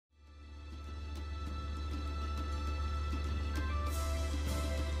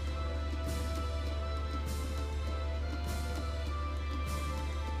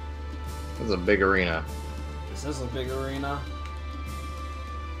This is a big arena. This is a big arena.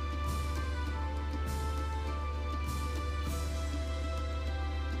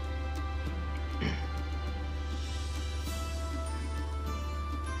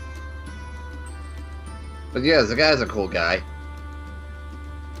 But yeah, the guy's a cool guy.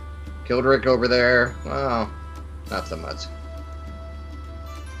 Killed Rick over there. Well, not so much.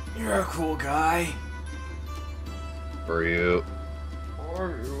 You're a cool guy. For you.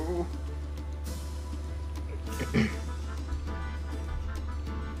 Are you?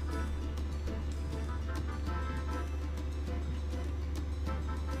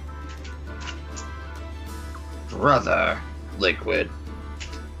 Brother. Liquid.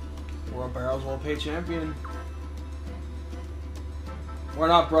 World Barrels World Pay Champion. We're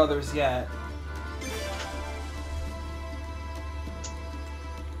not brothers yet.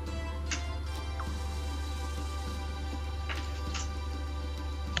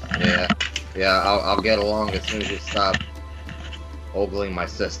 Yeah, I'll get along as soon as you stop ogling my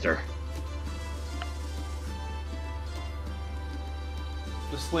sister.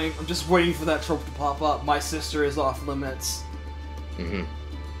 I'm just waiting for that trope to pop up. My sister is off limits. Mm-hmm.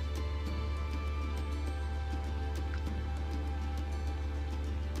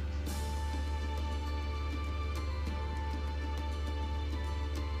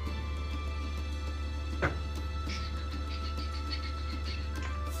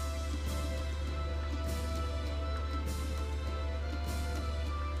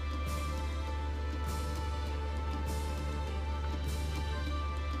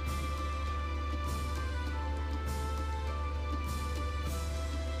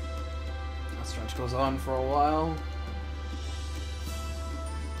 Stretch goes on for a while.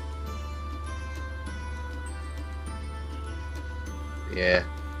 Yeah.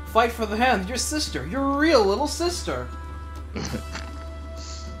 Fight for the hand, your sister, your real little sister.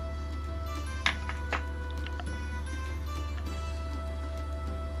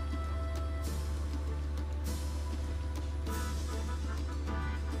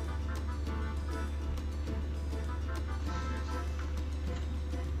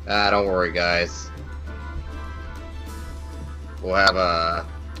 Don't worry, guys. We'll have a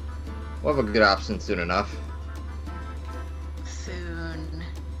good option soon enough. Soon.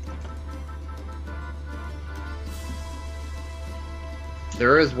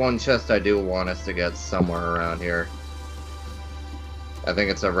 There is one chest I do want us to get somewhere around here. I think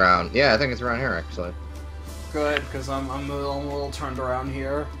it's around. Yeah, I think it's around here actually. Good, because I'm a little turned around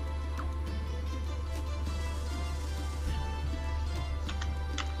here.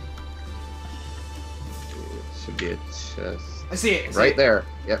 Should be a chest. I see it. Right there.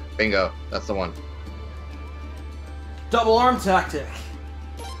 Yep, bingo. That's the one. Double arm tactic.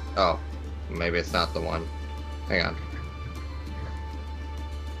 Oh, maybe it's not the one. Hang on.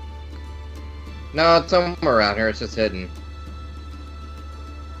 No, it's somewhere around here. It's just hidden.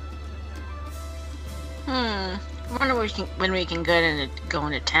 I wonder when we can go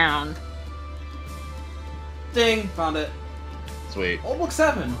into town. Ding! Found it. Sweet. Old Book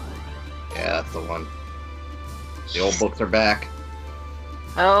 7. Yeah, that's the one. The old books are back.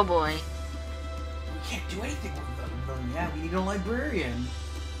 Oh boy. We can't do anything with them yet. We need a librarian.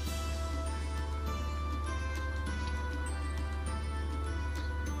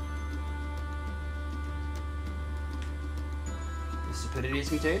 The stupidity is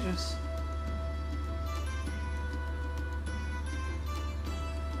contagious.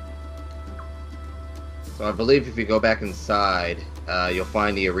 So I believe if you go back inside, you'll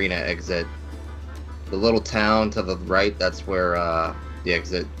find the arena exit. The little town to the right, that's where the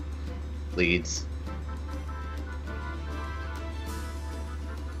exit leads.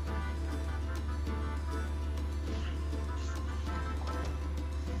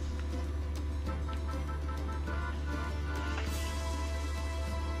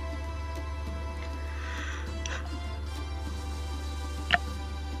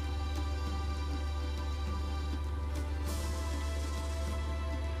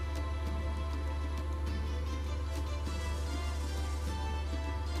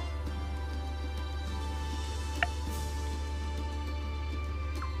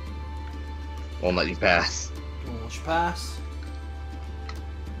 Won't let you pass. Won't let you pass.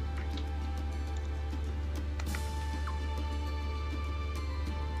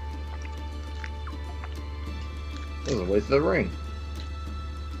 This is a waste of the ring.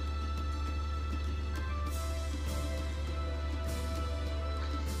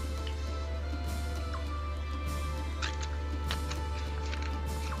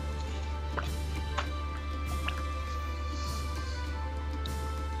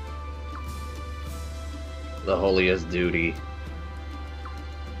 The holiest duty.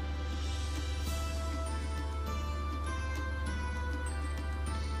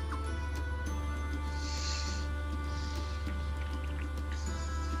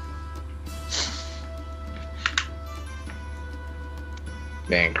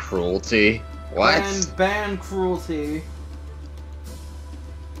 Man, cruelty. What? Ban cruelty.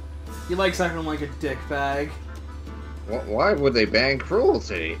 He likes acting like a dickbag. Why would they ban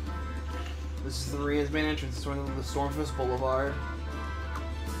cruelty? This is the arena's main entrance. It's one of the Stormfist Boulevard.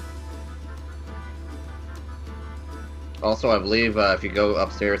 Also, I believe if you go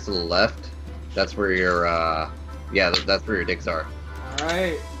upstairs to the left, that's where your yeah, that's where your digs are. All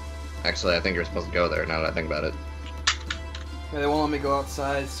right. Actually, I think you're supposed to go there. Now that I think about it. Yeah, they won't let me go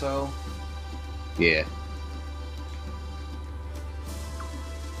outside, so. Yeah.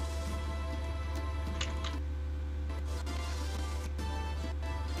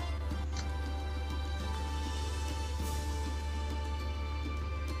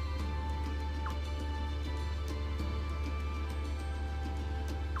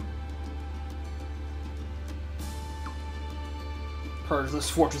 Purge this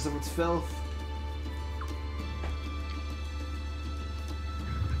fortress of its filth.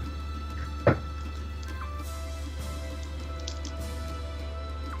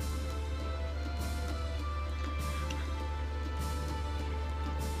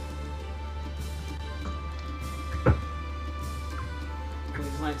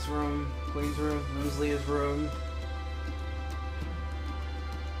 Queen's Knight's room, Queen's room, Leah's room.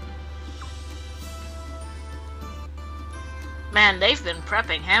 Man, they've been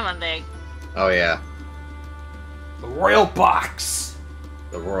prepping, haven't they? Oh yeah. The Royal Box!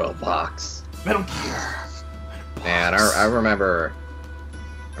 The Royal Box. Metal Gear! Man, I remember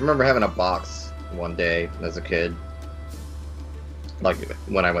having a box one day as a kid. Like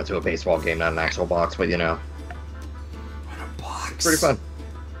when I went to a baseball game, not an actual box, but you know. What a box! Pretty fun.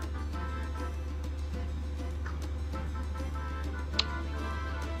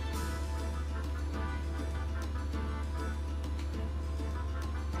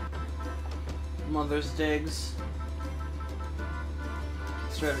 Mother's digs.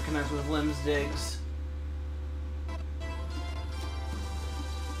 Straight up connects with Lim's digs.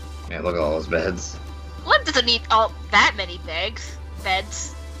 Man, look at all those beds. Lim doesn't need all that many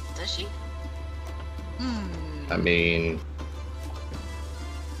beds, does she? I mean,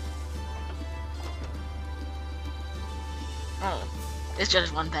 Oh, it's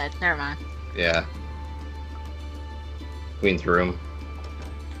just one bed. Never mind. yeah. Queen's room.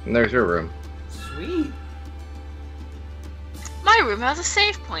 And there's your room. Sweet. My room has a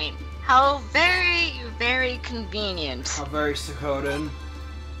save point. How very, very convenient. How very Suikoden.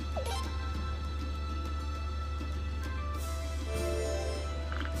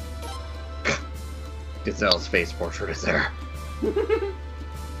 Gizel's face portrait is there.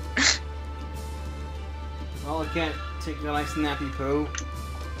 Well, I can't take a nice nappy poo.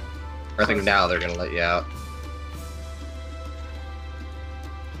 I think now they're gonna let you out.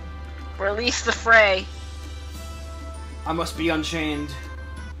 Release the Frey. I must be unchained.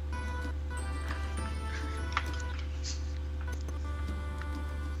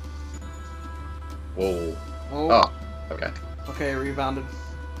 Whoa. Oh. Oh, okay. Okay, rebounded.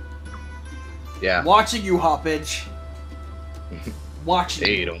 Yeah. Watching you, Hoppage. Watching.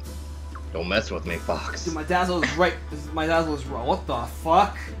 Hey, don't mess with me, Fox. Dude, my dazzle is right. My dazzle is wrong. What the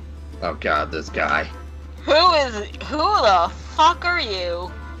fuck? Oh god, this guy. Who the fuck are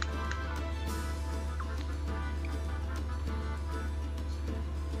you?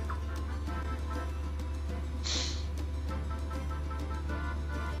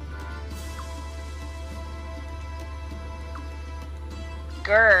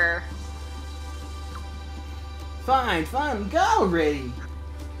 Grr. Fine, go already.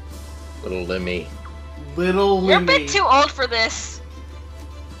 Little Limmy. Little You're a Limmy. bit too old for this.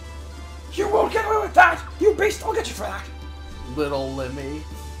 You won't get away with that! You beast, I'll get you for that! Little Limmy.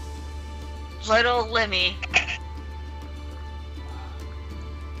 Little Limmy.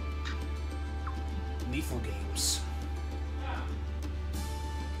 Lethal games.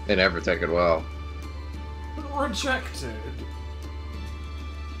 They never take it well. Rejected.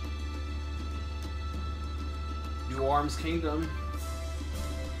 New Arms Kingdom.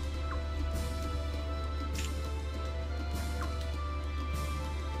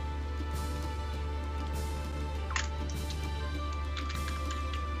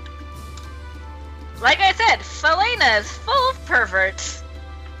 Like I said, Selena is full of perverts.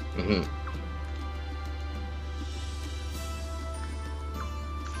 Mm-hmm.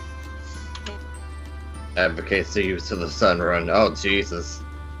 Advocates the use of the sun run. Oh, Jesus.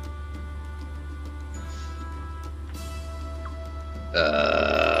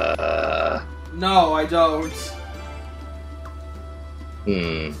 No, I don't.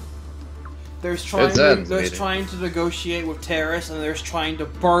 There's trying to negotiate with terrorists, and there's trying to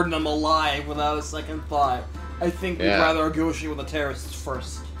burn them alive without a second thought. I think we'd rather negotiate with the terrorists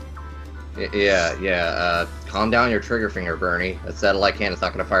first. Yeah. Calm down your trigger finger, Bernie. That satellite cannon's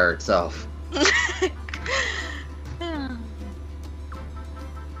not gonna fire itself. I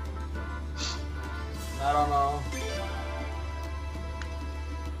don't know.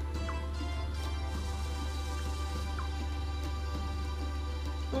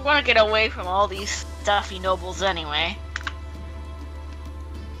 We want to get away from all these stuffy nobles anyway.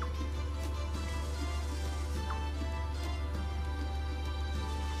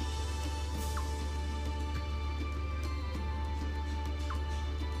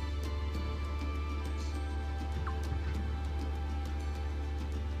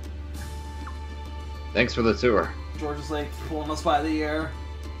 Thanks for the tour. George is like pulling us by the ear.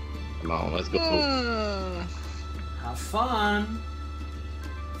 Come on, let's go. Have fun.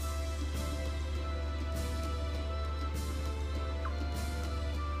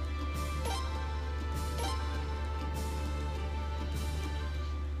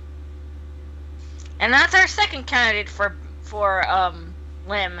 And that's our second candidate for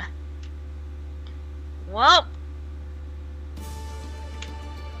Lim. Well.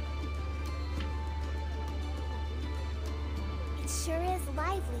 It sure is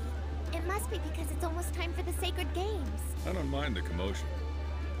lively. It must be because it's almost time for the Sacred Games. I don't mind the commotion.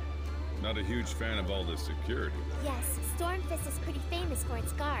 Not a huge fan of all this security. Yes, Stormfist is pretty famous for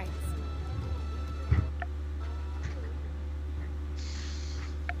its guards.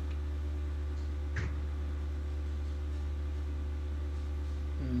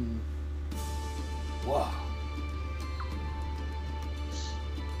 Whoa.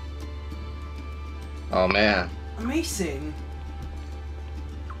 Oh man. Amazing.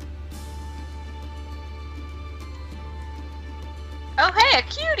 Oh hey, a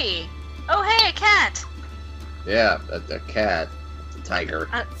cutie. Oh hey, a cat. Yeah, a cat. It's a tiger.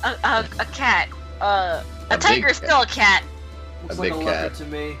 A cat. A big tiger's cat. still a cat. Looks A like big a leopard cat. to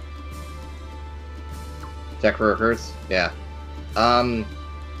me. Tech workers? Yeah. Don't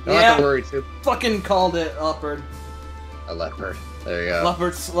Yeah. have to worry too. Fucking called it, leopard. A leopard. There you go.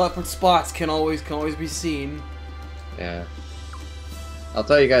 Leopard spots can always be seen. Yeah. I'll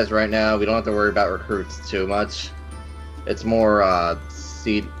tell you guys right now, we don't have to worry about recruits too much. It's more,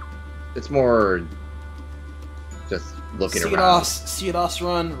 it's more just looking around. See us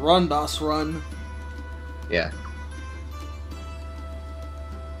run das run. Yeah.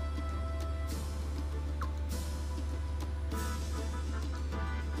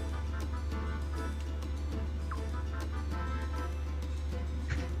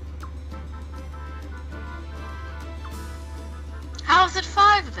 How's it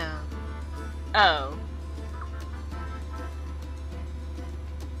 5 though? Oh.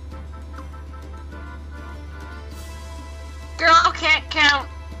 Girl can't count.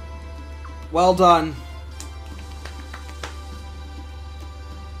 Well done.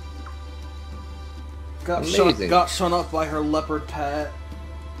 Amazing. Got shut up by her leopard pet.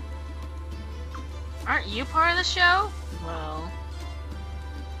 Aren't you part of the show? Well.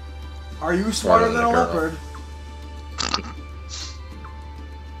 Are you smarter than a girl. leopard?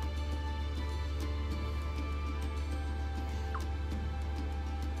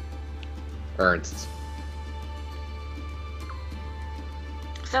 Ernst.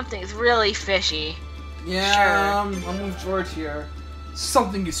 Something's really fishy. Yeah, I'll move George here.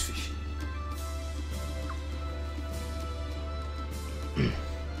 Something is fishy.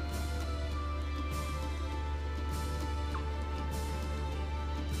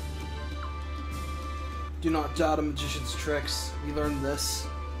 Do not doubt a magician's tricks. We learned this.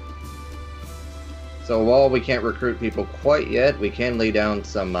 So while we can't recruit people quite yet, we can lay down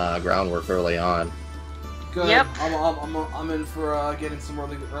some groundwork early on. Good. Yep. I'm in for getting some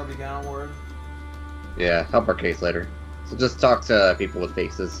early groundwork. Yeah, help our case later. So just talk to people with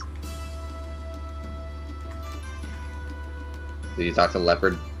faces. Did you talk to the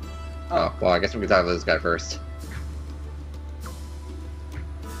leopard? Oh, well, I guess we can talk to this guy first.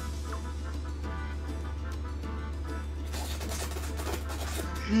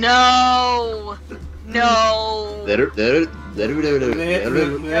 No! No!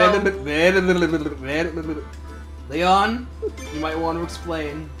 Leon, you might want to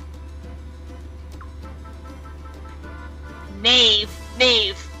explain. Knave!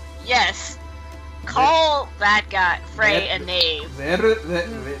 Yes! Call that guy, Frey, a knave.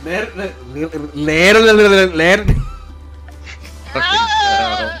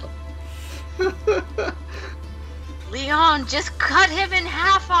 Ah! Leon, just cut him in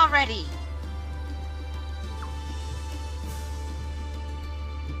half already!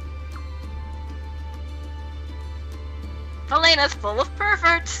 Helena's full of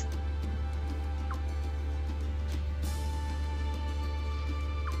perverts!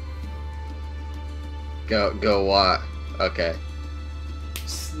 Go what? Okay.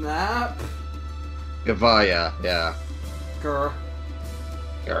 Snap. Gavaya, yeah. Grr.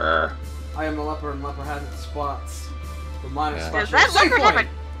 Grr. I am a leopard and leopard has its spots. But mine is Yeah. special. Does that Save leopard have point!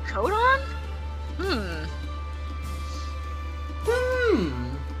 a coat on?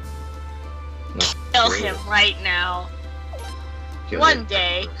 Kill him right now. Kill One him.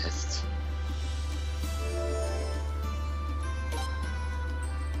 day.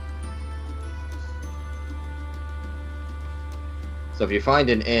 So if you find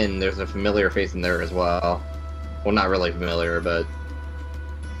an inn, there's a familiar face in there as well. Well, not really familiar, but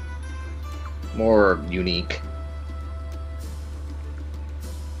more unique.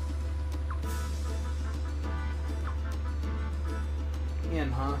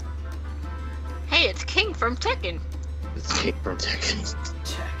 Ian, huh? Hey, it's King from Tekken. It's King from Tekken.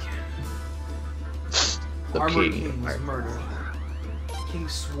 The Armored king. King was murdered. King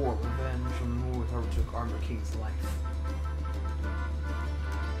swore revenge on whoever took Armored King's life.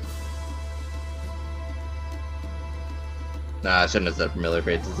 Nah, I shouldn't have said familiar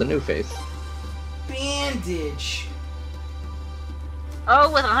face. It's a new face. Bandage!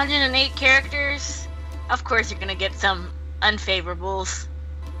 Oh, with 108 characters? Of course you're gonna get some unfavorables.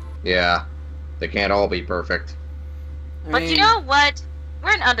 Yeah, they can't all be perfect. But you know what? We're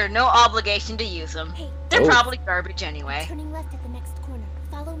under no obligation to use them. Hey, They're Oh. probably garbage anyway. turning left at the next corner.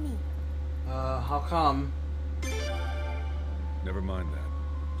 Follow me. How come? Never mind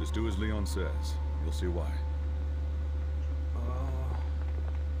that. Just do as Leon says. You'll see why.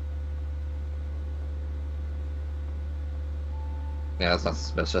 Yeah, that's not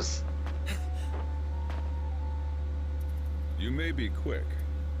suspicious. You may be quick,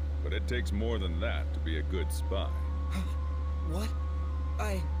 but it takes more than that to be a good spy. What?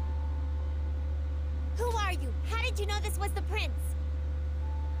 Who are you? How did you know this was the prince?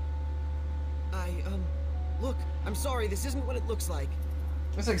 Look, I'm sorry, this isn't what it looks like.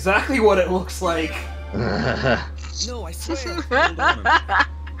 That's exactly what it looks like. No, I swear. Hold on a minute.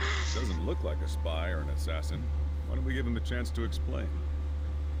 Doesn't look like a spy or an assassin. Why don't we give him a chance to explain?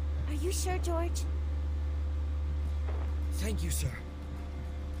 Are you sure, George? Thank you, sir.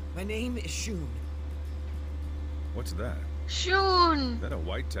 My name is Shoon. What's that? Shoon! Is that a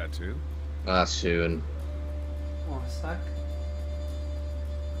white tattoo? Ah, soon. Hold on a sec.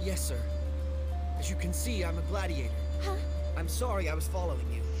 Yes, sir. As you can see, I'm a gladiator. Huh? I'm sorry I was following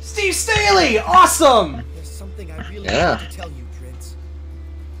you. Steve Staley! Awesome! There's something I really Yeah. have to tell you, Prince.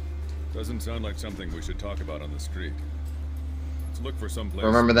 Doesn't sound like something we should talk about on the street. Let's look for some place.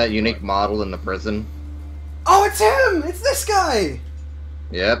 Remember that unique model in the prison? Oh, it's him! It's this guy!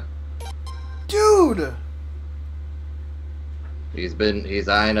 Yep. Dude! He's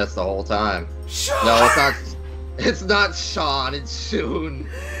eyeing us the whole time. Sean! No, it's not. It's not Sean. It's Soon.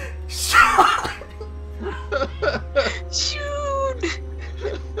 Sean! Shoon!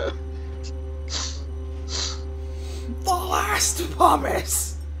 The last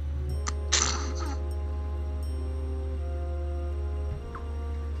promise!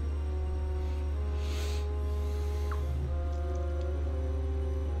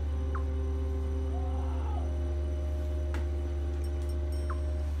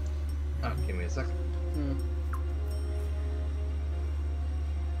 Oh, give me a second.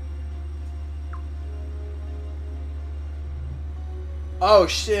 Oh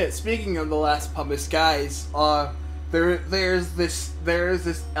shit, speaking of the last pumice, guys, there's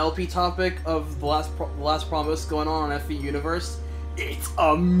this LP topic of the last promise going on FE Universe. It's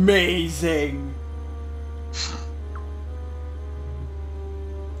amazing.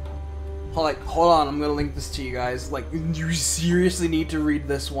 Hold on, I'm gonna link this to you guys. Like, you seriously need to read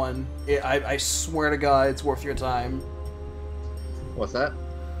this one. I swear to God, it's worth your time. What's that?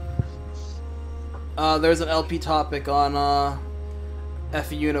 There's an LP topic on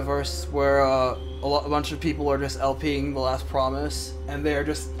FE Universe where a bunch of people are just LPing The Last Promise, and they're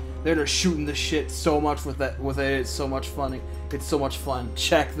just shooting the shit so much with it. It's so much fun. It's so much fun.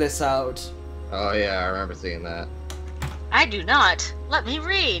 Check this out. Oh yeah, I remember seeing that. I do not. Let me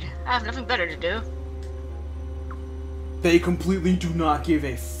read. I have nothing better to do. They completely do not give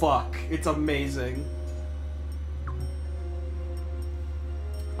a fuck. It's amazing.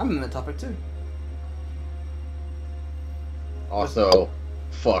 I'm in that topic too. Also,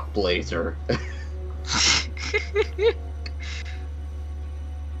 fuck Blazer.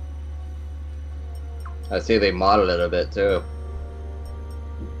 I see they modeled it a bit too.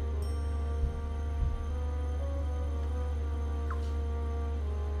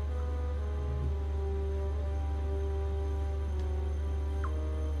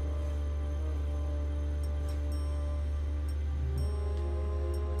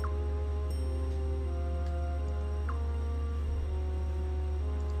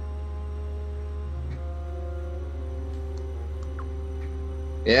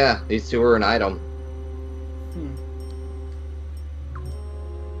 Yeah, these two are an item. Hmm.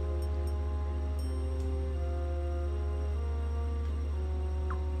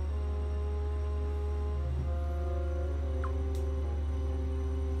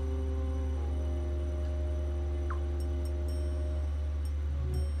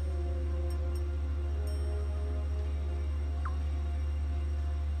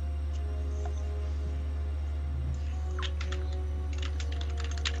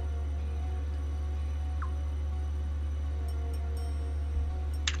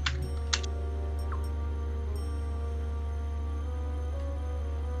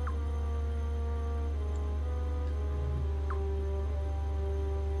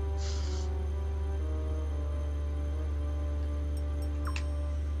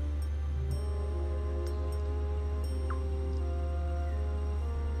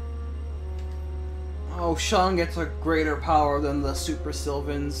 Oh, Sean gets a greater power than the Super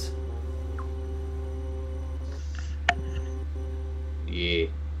Sylvans. Yeah.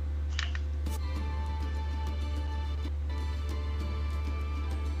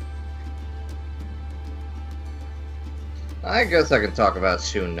 I guess I can talk about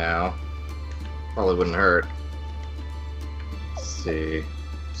Shoon now. Probably wouldn't hurt. Let's see.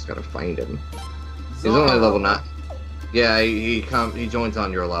 Just gotta find him. He's only level 9. Yeah, he joins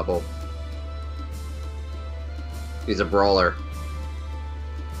on your level. He's a brawler.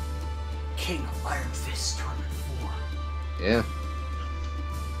 King of Iron Fist Tournament 4. Yeah.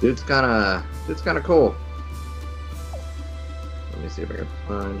 Dude's kinda cool. Let me see if I can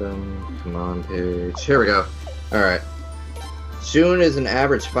find him. Come on, page. Here we go. Alright. Shoon is an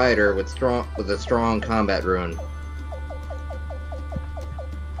average fighter with a strong combat rune.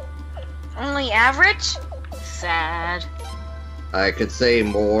 Only average? Sad. I could say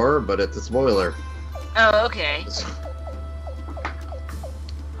more, but it's a spoiler. Oh, okay.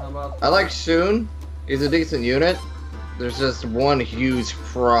 How about I like Shoon. He's a decent unit. There's just one huge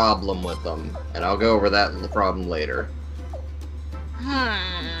problem with him, and I'll go over that problem later.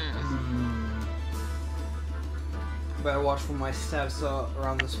 Better watch for my steps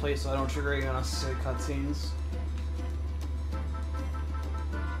around this place so I don't trigger any unnecessary cutscenes.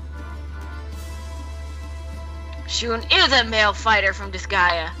 Shoon is a male fighter from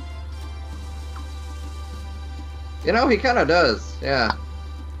Disgaea. You know, he kinda does, yeah.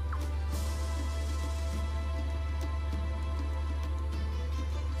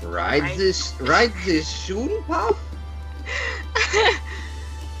 Ride this Shoon-Puff?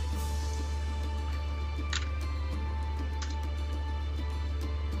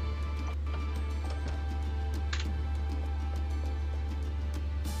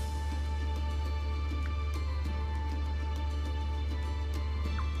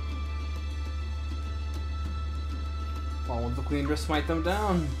 Why won't the Queen just smite them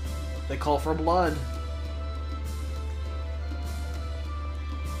down? They call for blood.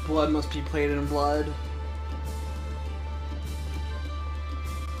 Blood must be played in blood.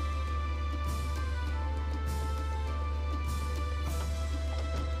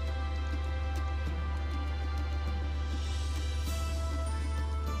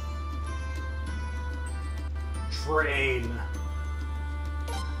 Train.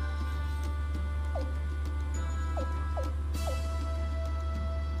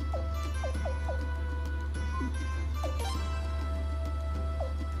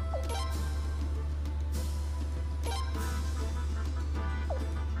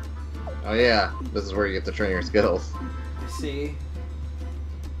 Oh yeah, this is where you get to train your skills. I see.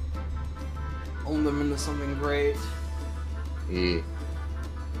 Own them into something great. Yeah.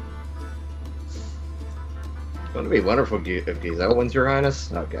 Wouldn't it be wonderful if Gizel wins, Your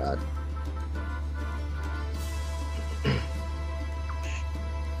Highness? Oh god.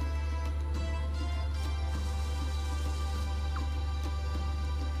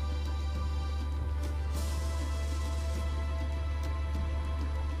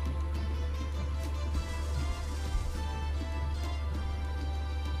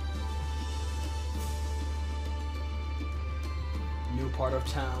 New part of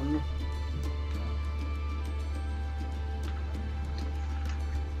town.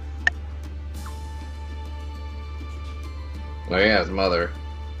 Oh yeah, his mother.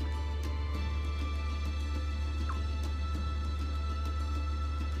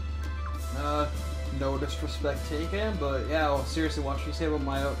 No disrespect taken, but yeah, well, seriously, what should you say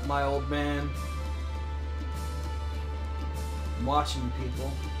about my old man? I'm watching you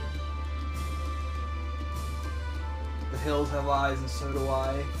people. The hills have eyes, and so do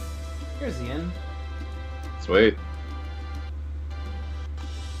I. Here's the inn. Sweet.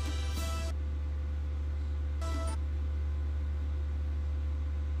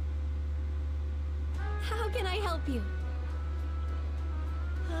 can I help you?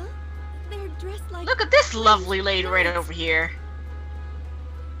 Huh? They're dressed like... Look at this lovely lady right over here.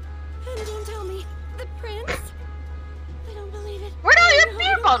 And don't tell me, the prince? I don't believe it. Where'd all I your know, I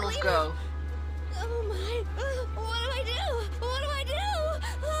beer don't bottles believe go? it. Oh my, what do I do? What do I do?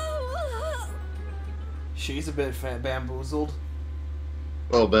 Oh. She's a bit bamboozled.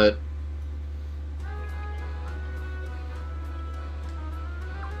 A little bit.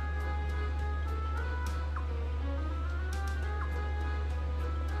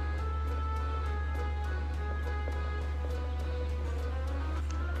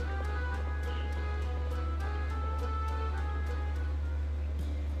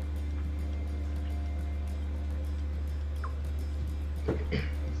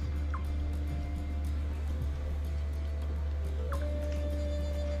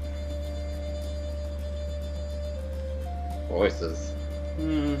 Voices.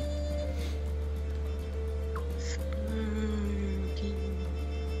 Hmm.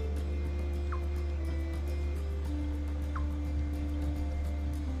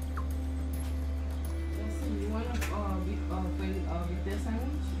 You want to with this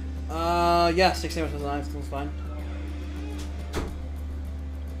sandwich? Yeah, 6 sandwiches and 9 still fine.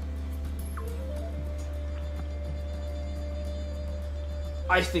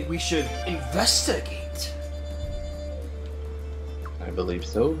 I think we should investigate. I believe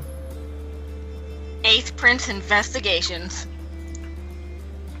so. 8th Prince Investigations.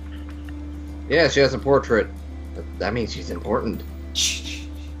 Yeah, she has a portrait. That means she's important.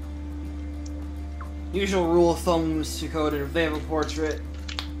 Usual rule of thumb, Suikoden, if they have a portrait,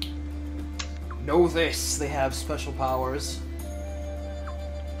 know this, they have special powers.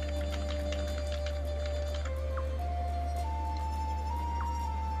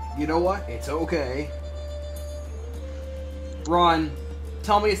 You know what? It's okay. Ron,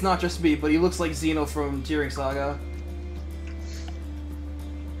 tell me it's not just me, but he looks like Xeno from Tearing Saga.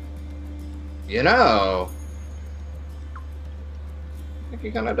 You know, I think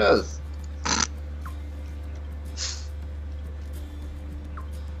he kind of does.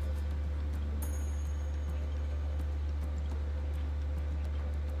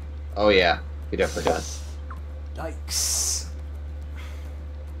 Oh yeah, he definitely does. Yikes.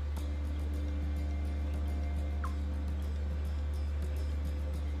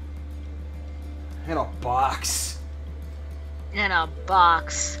 In a box. In a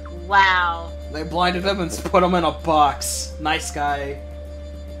box. Wow. They blinded him and put him in a box. Nice guy.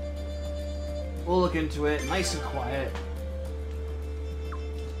 We'll look into it. Nice and quiet.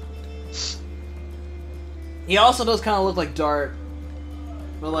 He also does kind of look like Dart.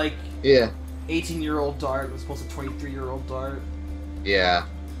 But like, Yeah, 18-year-old Dart was supposed to 23-year-old Dart. yeah.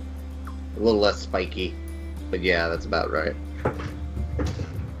 A little less spiky, but yeah, that's about right.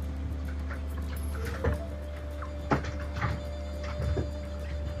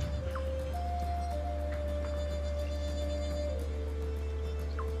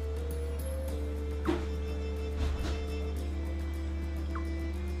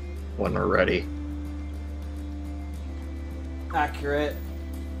 When we're ready. Accurate.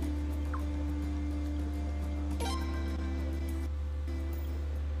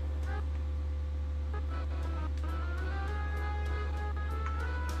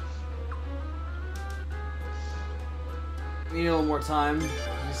 We need a little more time. We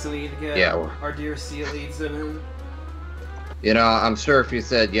still need to get our dear sea leads in. You know, I'm sure if you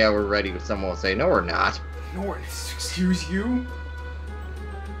said, yeah, we're ready, someone will say, no, we're not. No, excuse you?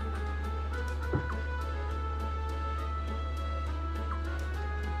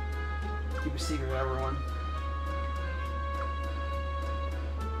 Keep a secret, everyone.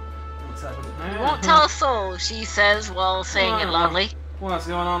 What's happening? You won't tell a soul, she says while saying it loudly. What's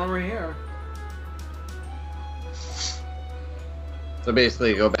going on over here? So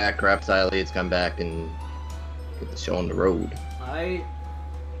basically, go back, grab side leads, come back, and get the show on the road. Alright.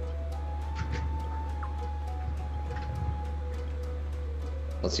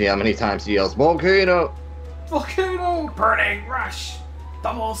 Let's see how many times he yells, Volcano! Volcano! Burning rush!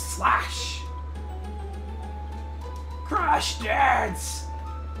 Double slash! Crash dance!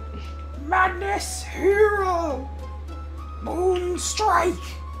 Madness hero! Moon strike!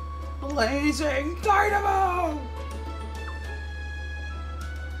 Blazing dynamo!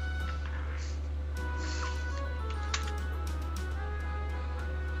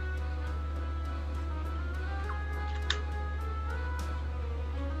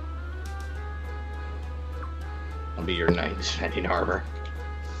 I'll be your knight in shining armor.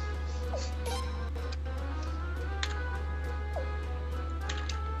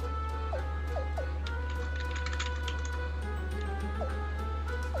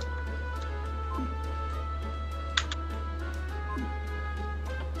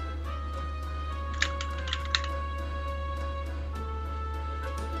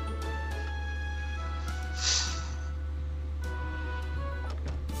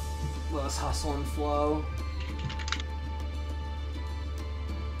 Let us hustle and flow.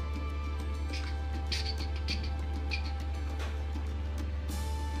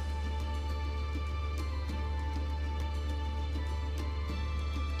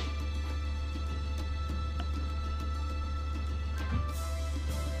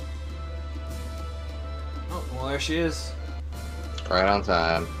 Oh, well, there she is. Right on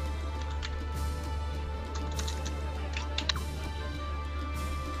time.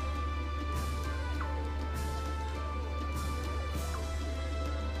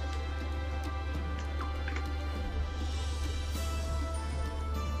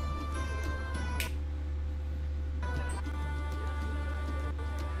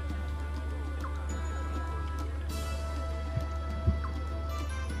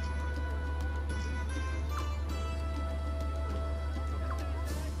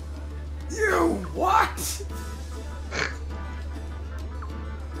 You what?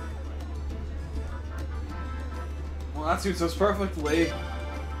 Well, that suits us perfectly.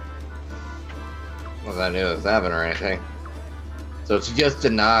 Well, I knew it was happening or anything. So she just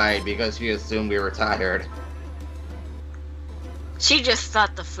denied because she assumed we were tired. She just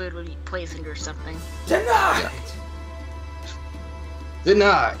thought the food would be poisoned or something. Denied!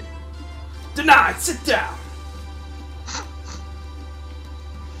 Denied! Denied! Sit down!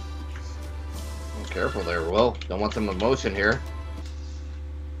 Oh, careful there, Will. Don't want some emotion here.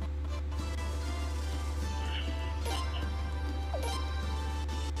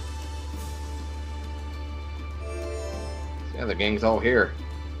 Yeah, the gang's all here.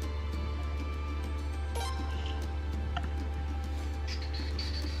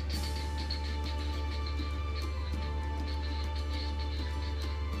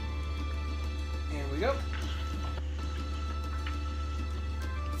 Here we go.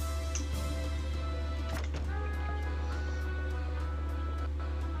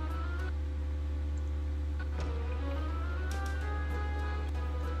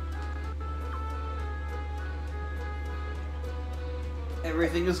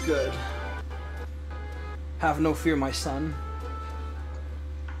 Everything is good. Have no fear, my son.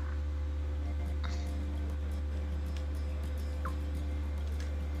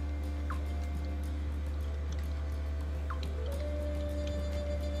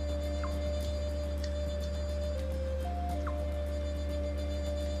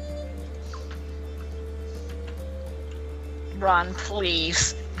 Ron,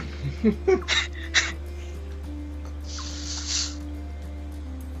 please.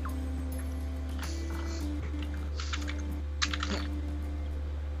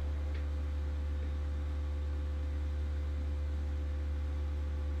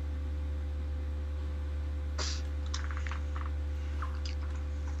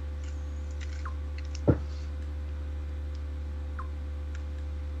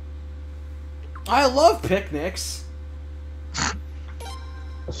 I love picnics.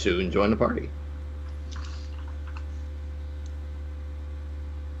 Soon join the party.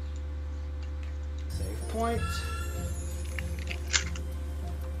 Save point.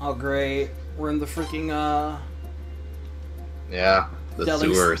 Oh great, we're in the freaking Yeah, the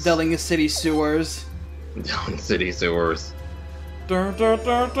sewers. Delling city sewers. Down city sewers. Dur, dur,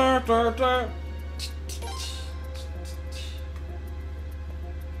 dur, dur, dur, dur.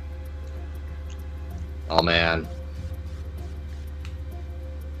 Oh man.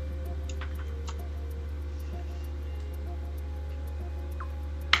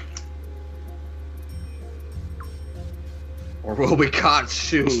 Or will we caught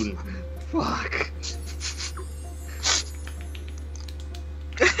Shoon? Fuck.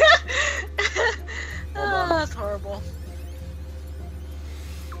 Oh, that's horrible.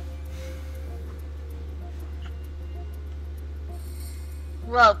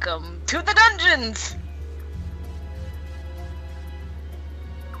 Welcome to the dungeons!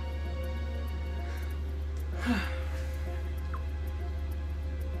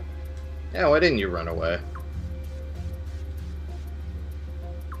 Yeah, why didn't you run away?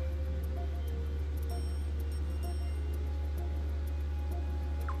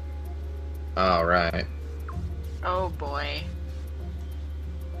 All right. Oh boy.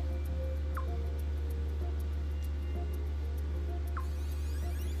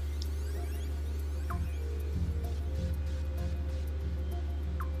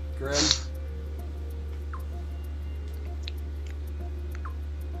 Grim.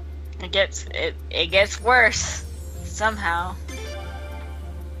 It gets worse somehow.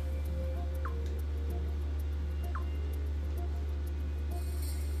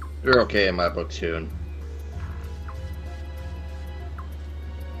 You're okay in my book, Shoon.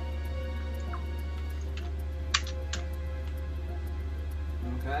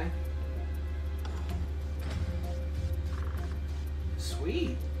 Okay.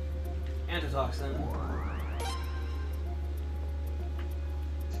 Sweet. Antitoxin.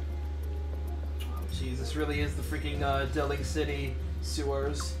 Oh, jeez, this really is the freaking Dilling City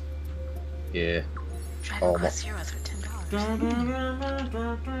sewers. Yeah. Driving plus heroes for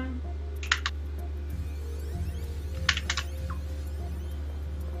 $10.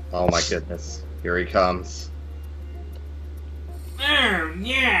 Oh my goodness. Here he comes.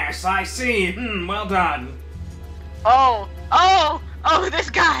 Yes, I see. Well done. Oh, this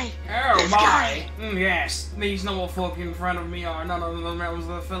guy. Oh This my! guy. Yes, these noble folk in front of me are none other than members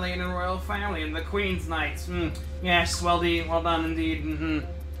of the Philian royal family and the Queen's Knights. Yes, well done indeed.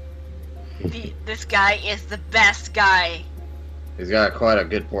 This guy is the best guy. He's got quite a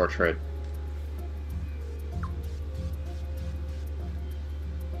good portrait.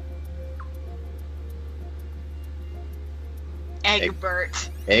 Egbert.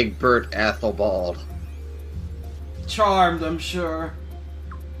 Egbert Athelbald. Charmed, I'm sure.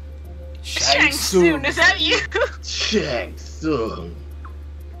 Shang Tsung, is that you? Shang Tsung.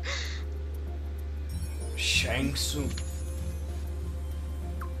 Shang Tsung.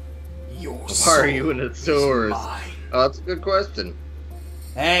 Your Why are you in the sewers? mine. Oh, that's a good question.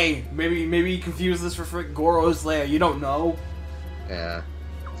 Hey, maybe you confuse this for frick Goro's lair. You don't know. Yeah.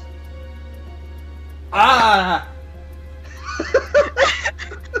 Ah.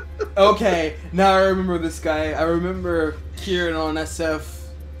 Okay, now I remember this guy. I remember Kieran on SF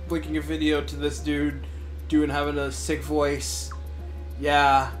linking a video to this dude having a sick voice.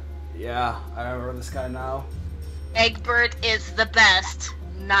 Yeah, I remember this guy now. Egbert is the best.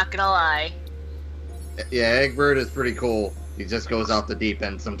 Not gonna lie. Yeah, Egbert is pretty cool. He just goes off the deep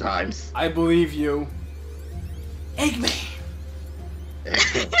end sometimes. I believe you. Eggman!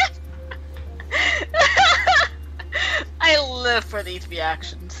 I live for these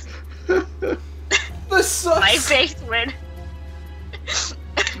reactions. The sucks! My face win.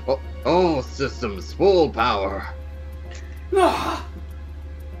 All systems full power. Ah.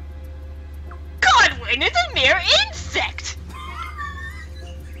 Godwin is a mere insect!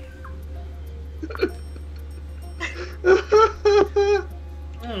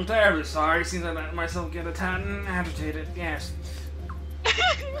 Terribly sorry. Seems I let myself get a tad agitated. Yes.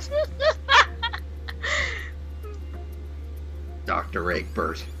 Dr.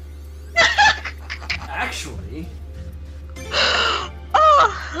 Egbert. Actually,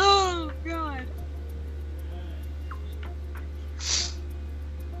 oh god.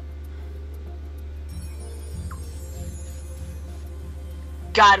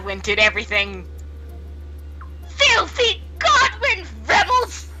 Godwin did everything. Filthy Godwin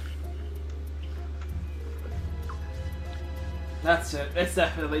rebels! that's it. It's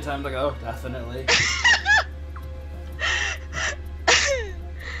definitely time to go. Definitely.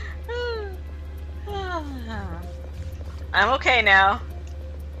 I'm okay now.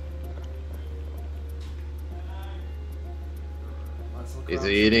 Let's look He's around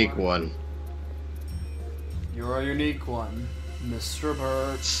a unique some more. one. You're a unique one, Mr.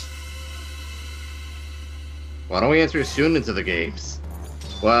 Burt. Why don't we enter Shoon into the games?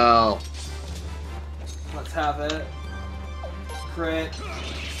 Well, Let's have it. Crit.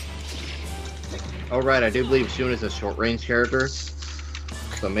 alright, I do believe Shoon is a short-range character.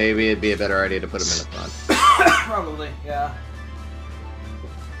 So maybe it'd be a better idea to put him in the front. Probably, yeah.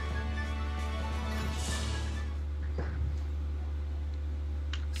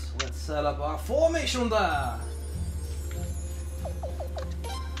 So let's set up our formation there.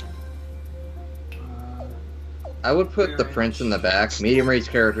 I would put the prince in the back. Medium-range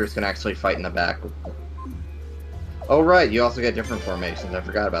characters can actually fight in the back. Oh right, you also get different formations. I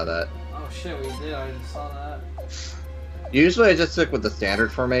forgot about that. Oh shit, we did. I just saw that. Usually I just stick with the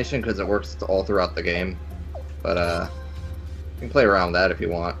standard formation because it works all throughout the game. But you can play around with that if you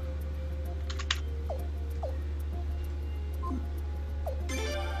want.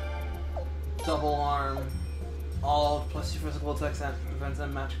 Double arm. All plus your physical attacks and defense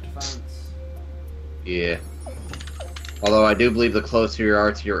and magic defense. Yeah. Although I do believe the closer you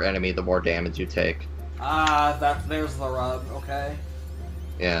are to your enemy, the more damage you take. Ah, there's the rub, okay.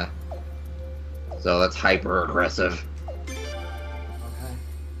 Yeah. So that's hyper aggressive. Okay.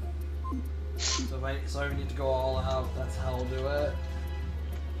 So if I need to go all out, that's how I'll do it.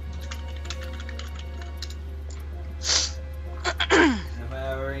 If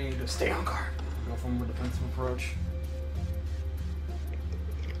I ever need to stay on guard, go for a more defensive approach.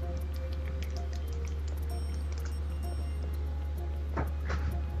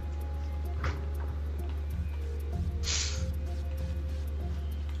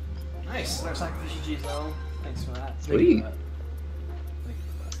 Nice, no sacrificial Gizel. Thanks for that. Thank you Sweet. for that. Thank you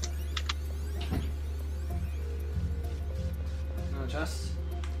for that. chest.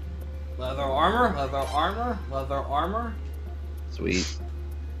 Leather armor, leather armor, leather armor. Sweet.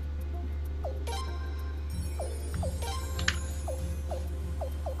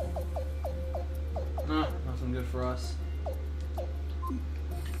 Nothing good for us.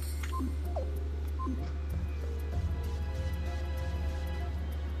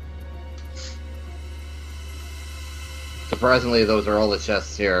 Surprisingly, those are all the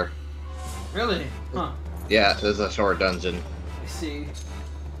chests here. Really? Huh. Yeah, this is a short dungeon. I see.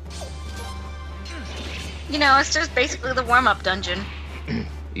 You know, it's just basically the warm-up dungeon.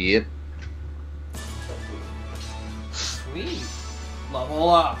 Yep. Sweet. Level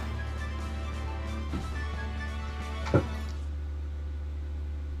up.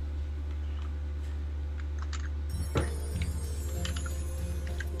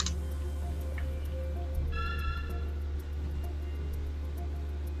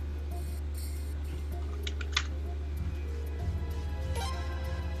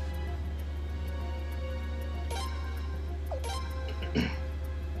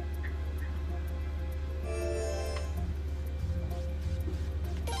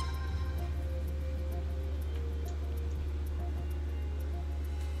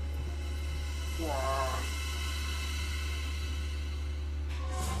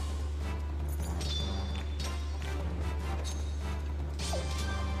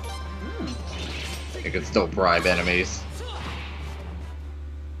 You can still bribe enemies.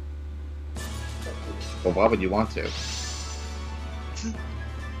 But why would you want to?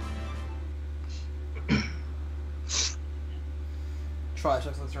 Try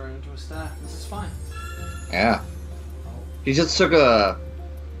checks and turn into a staff. This is fine. Yeah. He just took a...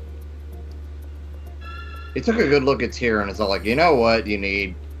 He took a good look at Tyr and is all like, you know what you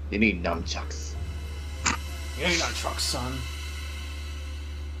need? You need nunchucks. You ain't got trucks, son.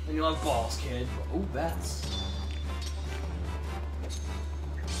 And you'll have balls, kid. Ooh, bats.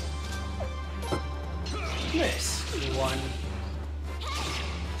 Miss. One.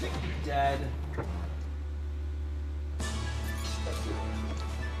 Dead.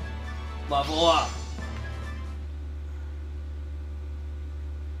 Level up.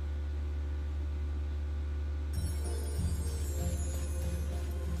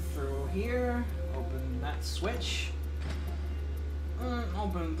 Through here. Open that switch.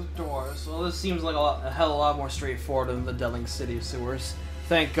 Open the doors. Well, this seems like a hell of a lot more straightforward than the Delling City sewers.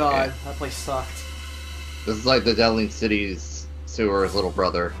 Thank God. Yeah. That place sucked. This is like the Delling City's sewer's little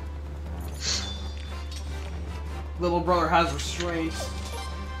brother. Little brother has restraint.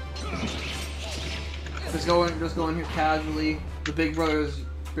 Just going here casually. The big brother's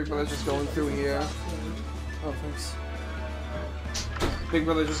just going through here. Oh, thanks. Big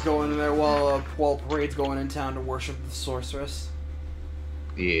brother's just going in there while Parade's going in town to worship the sorceress.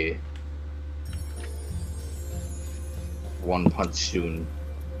 Yeah. One Punch Shoon.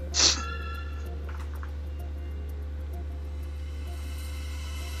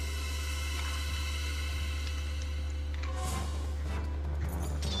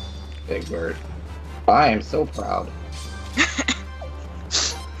 Big bird. I am so proud.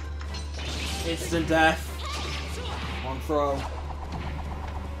 Instant death. One throw.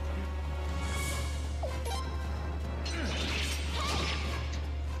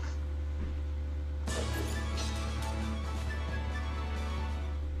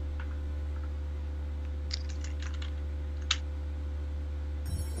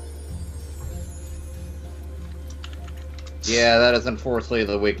 Yeah, that is unfortunately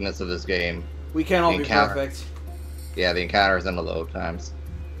the weakness of this game. We can't all The be encounter. perfect. Yeah, the encounters in the low times.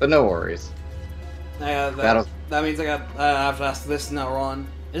 But no worries. That means I have to ask this now, Ron.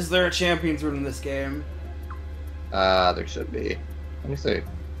 Is there a champions route in this game? There should be. Let me see.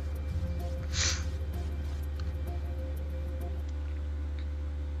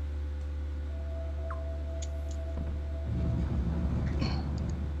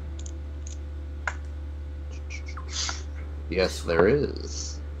 Yes, there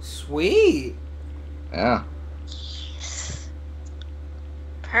is. Sweet. Yeah.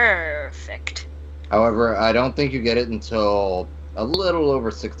 Perfect. However, I don't think you get it until a little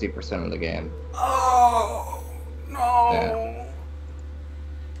over 60% of the game. Oh no! Yeah.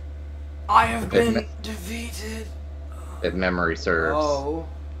 I have been defeated. If memory serves. Oh.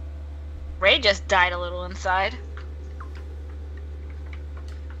 Ray just died a little inside.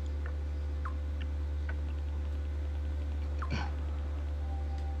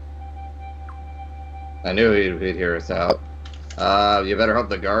 I knew he'd hear us out. You better hope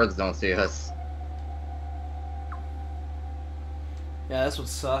the guards don't see us. Yeah, this would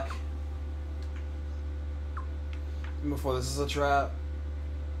suck. Before this is a trap.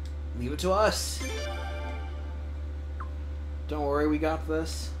 Leave it to us. Don't worry, we got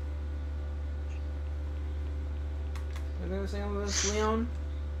this. Anything to say on this, Leon?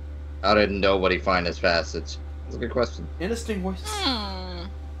 How did nobody find his passage? That's a good question. Indistinct voices. Hmm.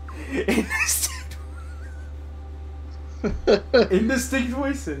 Indistinct. Indistinct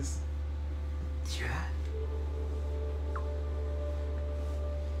voices. Yeah.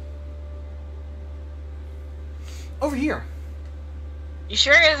 Over here. You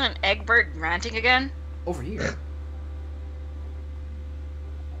sure it isn't Egbert ranting again? Over here.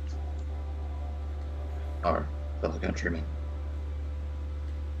 Our fellow countrymen.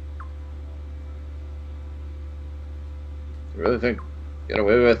 You really think get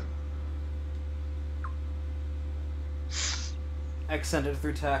away with? Accented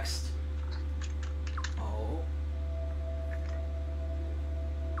through text. Oh.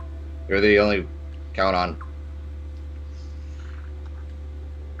 You're the only count on.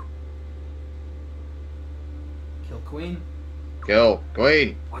 Kill Queen. Kill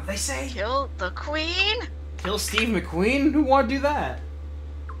Queen. What'd they say? Kill the queen? Kill Steve McQueen? Who wanna do that?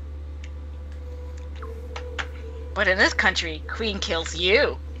 But in this country, queen kills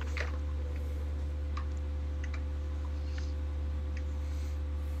you.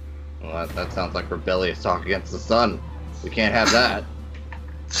 Well, that sounds like rebellious talk against the sun. We can't have that.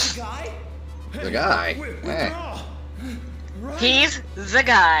 The guy? The guy. Eh. He's the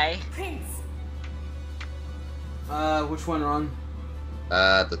guy. Prince. Which one, Ron?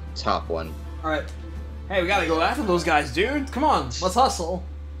 The top one. Alright. Hey, we gotta go after those guys, dude. Come on, let's hustle.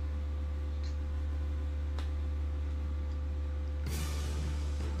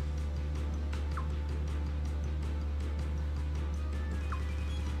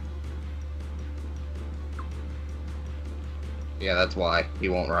 Yeah, that's why he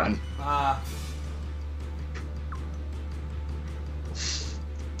won't run.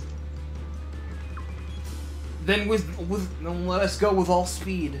 Then then let us go with all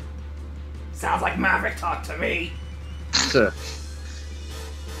speed. Sounds like Maverick talk to me. Check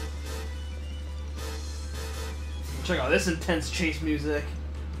out this intense chase music.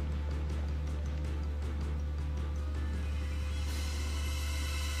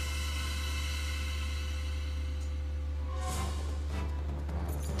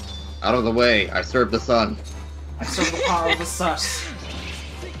 Out of the way, I serve the sun. I serve the power of the sus.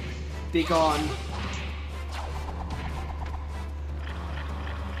 Be gone.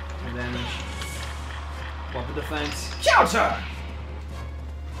 More damage. Weapon defense. Counter!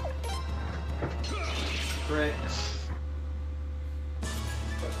 Great.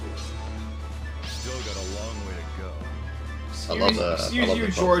 Still got a long way to go. I love the. Excuse I love you,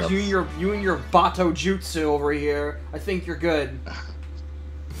 the George. close-ups. You and your Bato Jutsu over here. I think you're good.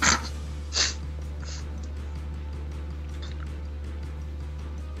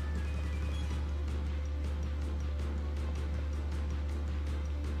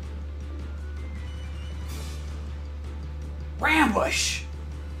 Rambush!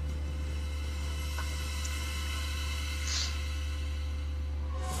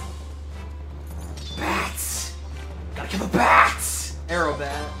 Bats! Gotta kill the bats! Arrow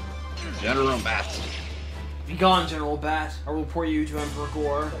bat. General Bats. Be gone, General Bat. I will report you to Emperor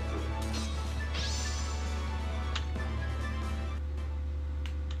Gore.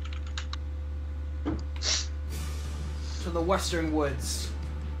 To the western woods.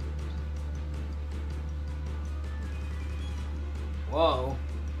 Whoa.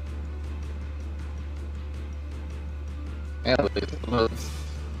 Yeah, it was.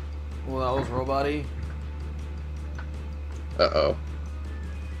 Well, that was robot-y. Uh-oh.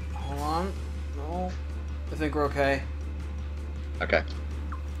 Hold on. No. I think we're okay. Okay.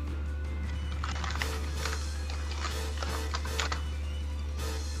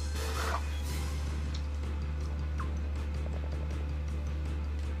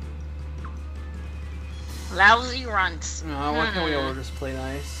 Lousy runts. No, why can't we all just play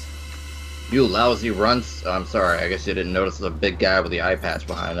nice? You lousy runts. I'm sorry, I guess you didn't notice the big guy with the eye patch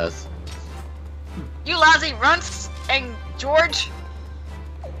behind us. You lousy runts and George.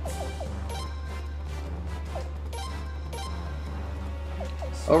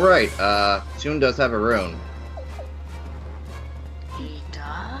 Oh right, Shoon does have a rune. He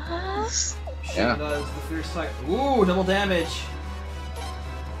does? She Yeah. does the fierce type. Ooh, double damage.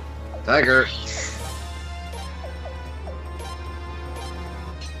 Tiger. Nice.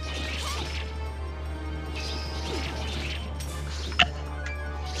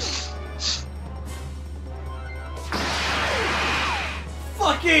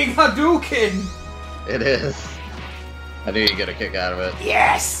 Fucking Hadouken! It is. I knew you'd get a kick out of it.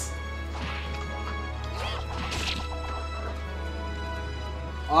 Yes!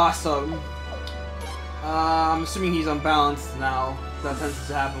 Awesome. I'm assuming he's unbalanced now. That tends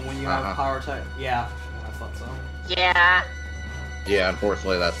to happen when you have Uh-huh. power type. Yeah, I thought so. Yeah. Yeah,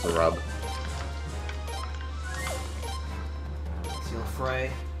 unfortunately, that's the rub. Seal Frey.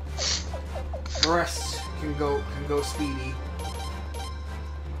 The rest can go speedy.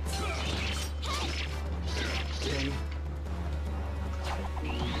 Okay.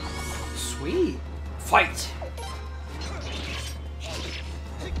 Sweet. Fight.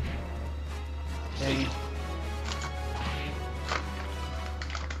 Okay.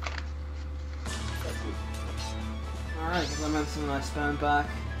 Alright, because I meant something I spent back.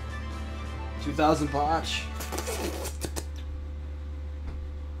 2,000 botch.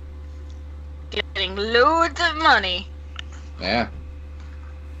 Getting loads of money. Yeah.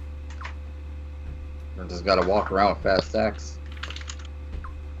 I just gotta walk around with fast stacks.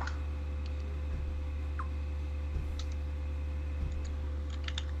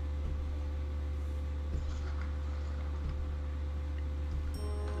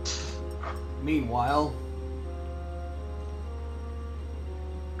 Meanwhile...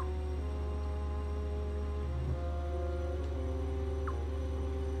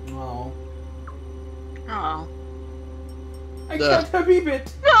 Oh. Oh. I can't believe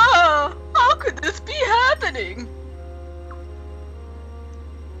it! No! How could this be happening?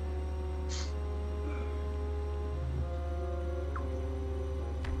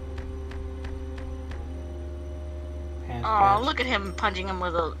 Pants, Oh, pants. look at him punching him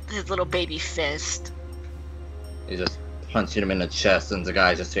with his little baby fist. He's just punching him in the chest, and the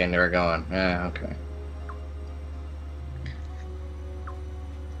guy's just standing there going, "Yeah, okay."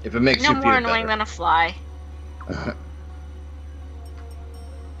 If it makes No you more feel annoying better. than a fly.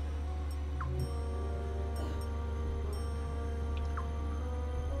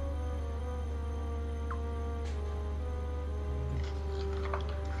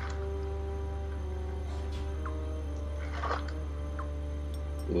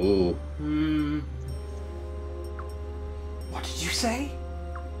 Ooh. What did you say?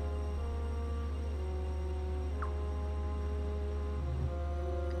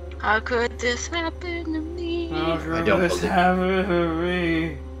 How could this happen to me? How I could don't this believe- happen to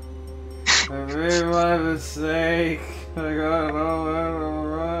me? I made my mistake. I got nowhere to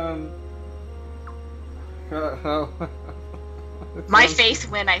run. My face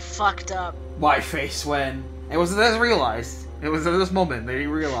when I fucked up. My face when. It was this realized. It was at this moment that he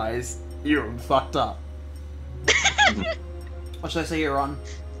realized you fucked up. What should I say here, Ron?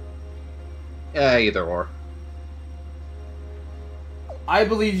 Yeah, either or. I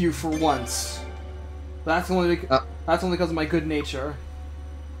believe you for once. That's only because of my good nature.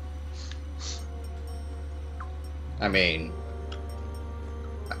 I mean,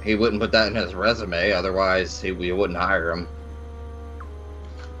 he wouldn't put that in his resume, otherwise we wouldn't hire him.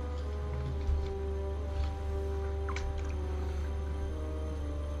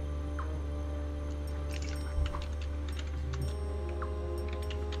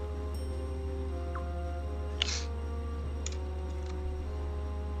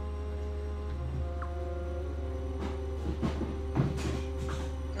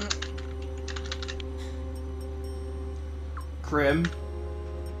 Grim.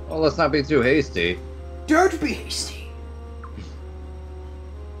 Well, let's not be too hasty. Don't be hasty.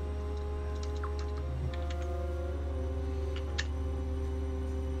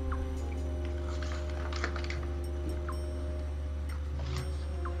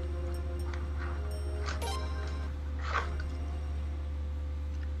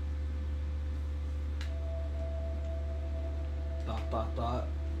 Dot.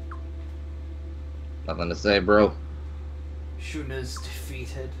 Nothing to say, bro. Shun is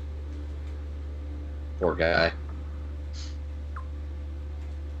defeated. Poor guy.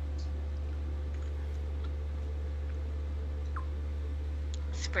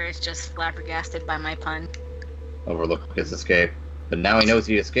 Spirit's just flabbergasted by my pun. Overlooked his escape. But now he knows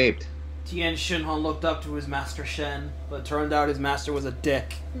he escaped. Tien Shinhan looked up to his master Shen, but it turned out his master was a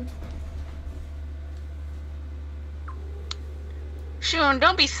dick. Shoon,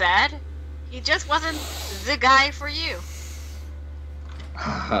 don't be sad. He just wasn't the guy for you. Ha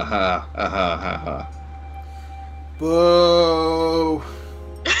ha ha ha ha ha. Boo!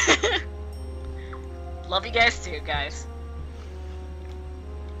 Love you guys too, guys.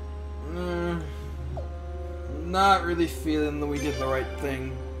 Not really feeling that we did the right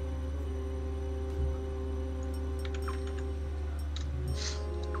thing.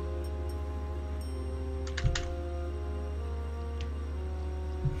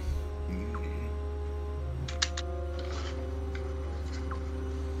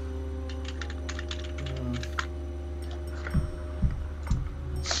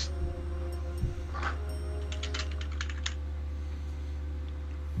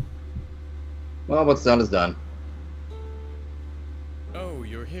 Well, what's done is done. Oh,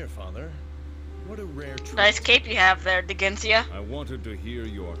 you're here, Father. What a rare treat. Nice cape you have there, Degensia. I wanted to hear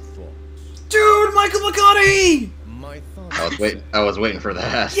your thoughts. Dude, Michael McConaughey! My thoughts. I was waiting for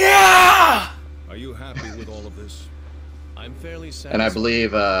that. Yeah! Are you happy with all of this? I'm fairly satisfied. And I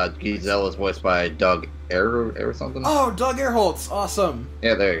believe Gizel is voiced by Doug Air or something. Oh, Doug Airholtz, awesome.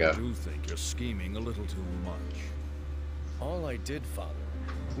 Yeah, there you I go. do think you're scheming a little too much. All I did, Father,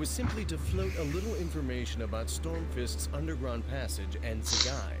 was simply to float a little information about Stormfist's underground passage and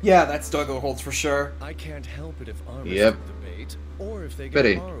Zagai. Yeah, that's Doug Airholtz for sure. I can't help it if armors Yep. took the bait, or if they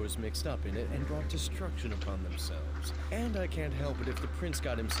Pity. got arrows mixed up in it and brought destruction upon themselves. And I can't help it if the prince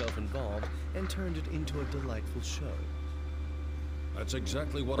got himself involved and turned it into a delightful show. That's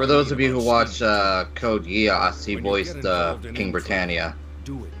exactly what For I those mean of you who about watch scheming. Code Geass, he When you voiced get involved in King anything, Britannia.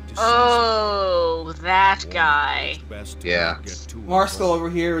 Do it decisively. Oh, that Warning, guy. it's best to Yeah. not get too Marskull involved. over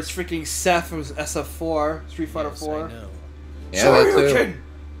here is freaking Seth from SF4, Street Fighter Yes, 4. I know. Yeah, that too.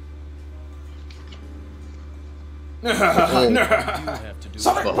 You do have to do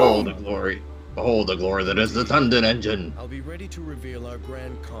Sonic it. Behold the glory. Behold the glory that is the Thunder Engine. I'll be ready to reveal our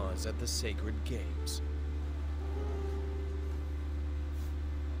grand cause at the Sacred Games.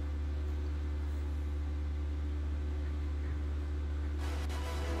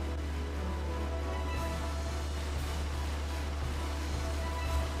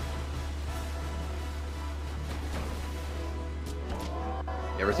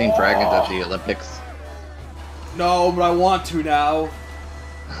 You ever seen dragons at the Olympics? No, but I want to now.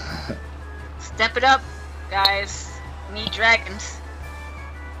 Step it up, guys. We need dragons.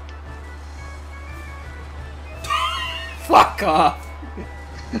 Fuck off.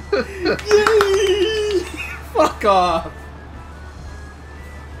 Yay! Fuck off.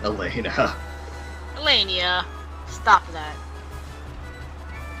 Elena. Elenia, stop that.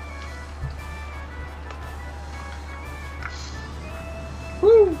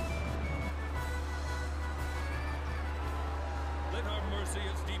 Woo. Let our mercy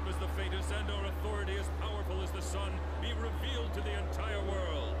as deep as the Fatus and our authority as powerful as the sun be revealed to the entire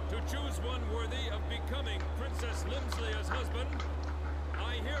world. To choose one worthy of becoming Princess Limsley's husband,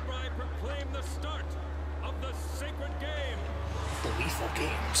 I hereby proclaim the start of the Sacred Game. The Lethal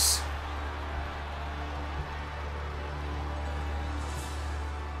Games.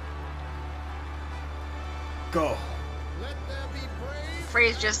 Go. Let there be brave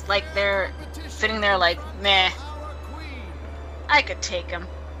Frey's just like they're sitting there like, meh, our queen. I could take him.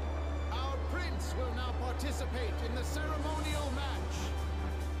 Our prince will now participate in the ceremonial match.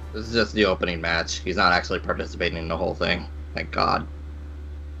 This is just the opening match. He's not actually participating in the whole thing. Thank God.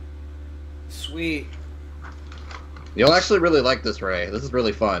 Sweet. You'll actually really like this, Ray. This is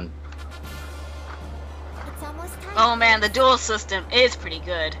really fun. It's almost time. Oh man, the duel system is pretty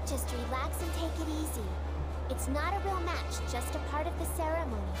good. Just relax and take it easy. It's not a real match, just a part of the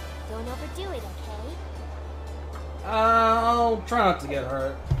ceremony. Don't overdo it, okay? I'll try not to get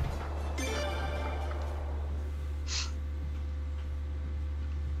hurt.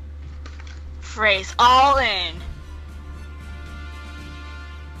 Frey's all in.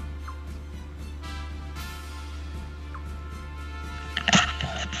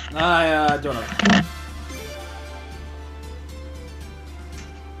 I don't know.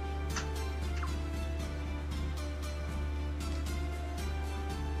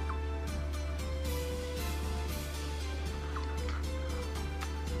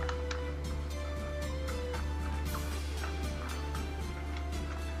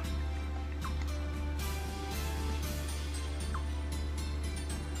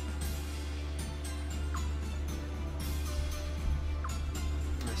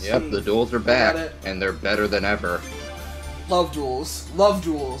 Yep, the duels are Got back, it. and they're better than ever. Love duels. Love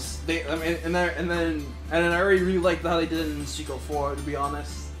duels. They, I mean, and then I already really liked how they did it in Suikoden 4. To be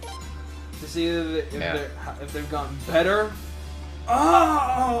honest, to see if Yeah. they've gotten better. Ah!